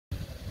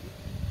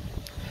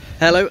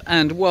Hello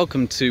and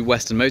welcome to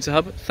Western Motor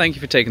Hub. Thank you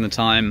for taking the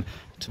time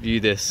to view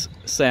this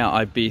Seat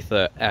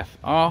Ibiza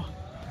FR.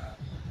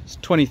 It's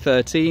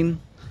 2013,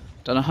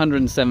 done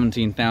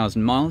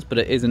 117,000 miles, but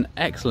it is in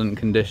excellent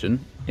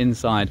condition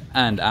inside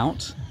and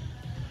out.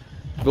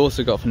 We've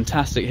also got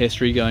fantastic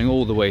history going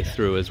all the way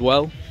through as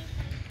well.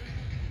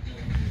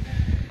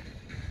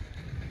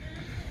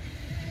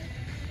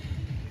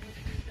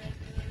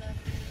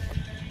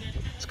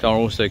 This car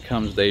also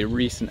comes with a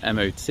recent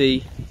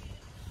MOT.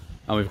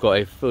 And we've got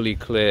a fully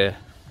clear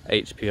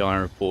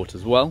HPI report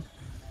as well.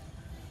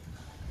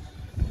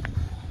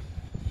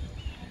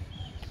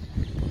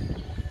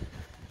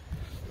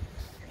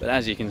 But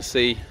as you can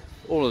see,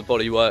 all of the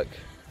bodywork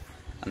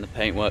and the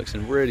paintwork's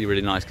in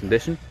really nice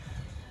condition.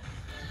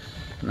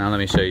 Now let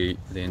me show you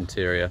the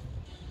interior.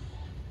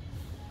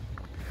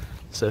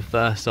 So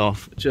first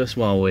off, just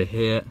while we're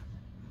here,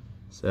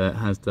 so it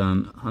has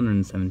done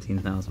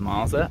 117,000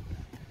 miles there.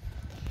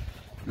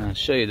 Now I'll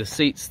show you the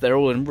seats. They're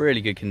all in really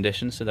good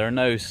condition, so there are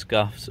no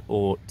scuffs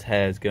or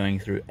tears going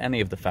through any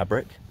of the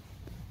fabric.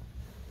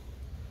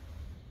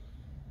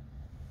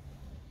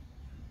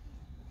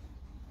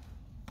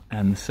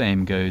 And the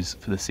same goes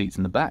for the seats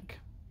in the back.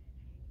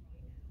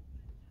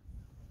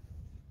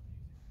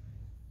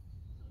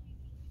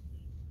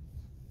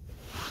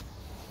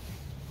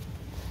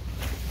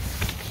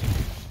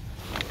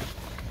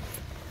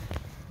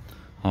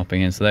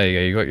 Hopping in, so there you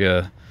go, you've got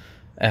your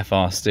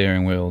FR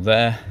steering wheel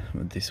there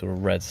with the sort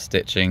of red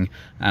stitching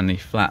and the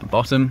flat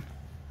bottom.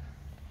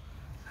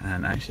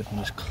 And actually, if I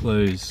just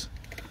close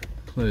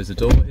the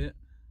door here,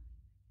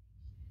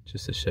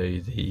 just to show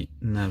you the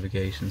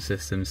navigation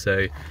system.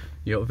 So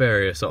you've got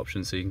various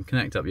options, so you can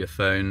connect up your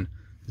phone.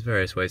 There's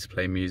various ways to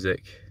play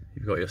music.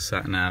 You've got your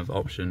sat nav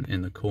option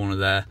in the corner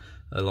there,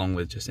 along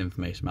with just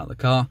information about the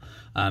car.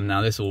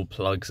 Now this all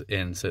plugs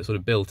in, so it's sort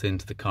of built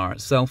into the car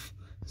itself.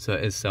 So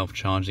it is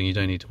self-charging, you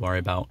don't need to worry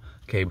about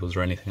cables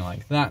or anything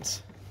like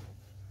that.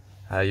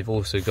 You've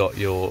also got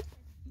your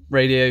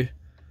radio, and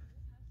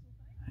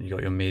you've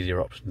got your media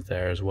options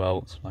there as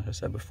well. So like I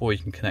said before, you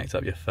can connect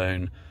up your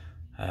phone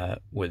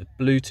with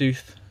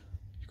Bluetooth.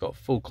 You've got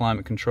full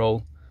climate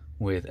control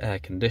with air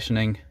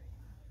conditioning.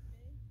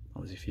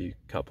 Obviously a few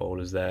cup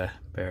holders there,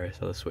 various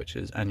other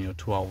switches, and your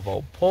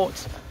 12-volt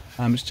port.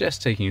 It's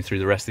just taking you through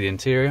the rest of the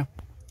interior.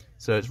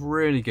 So it's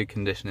really good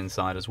condition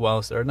inside as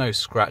well, so there are no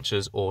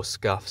scratches or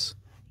scuffs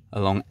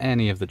along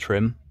any of the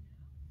trim.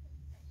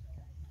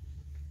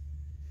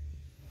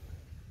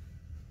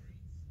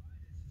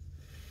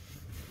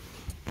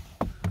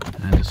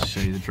 And just to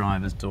show you the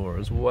driver's door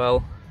as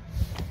well.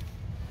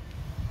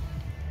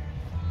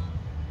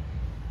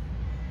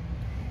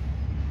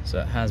 So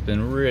it has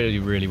been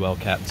really well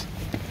kept.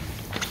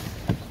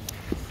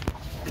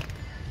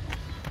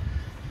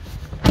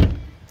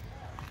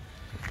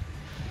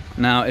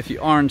 Now, if you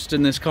are interested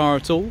in this car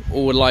at all,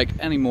 or would like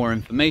any more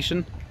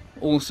information,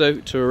 also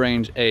to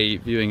arrange a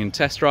viewing and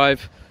test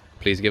drive,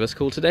 please give us a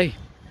call today.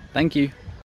 Thank you.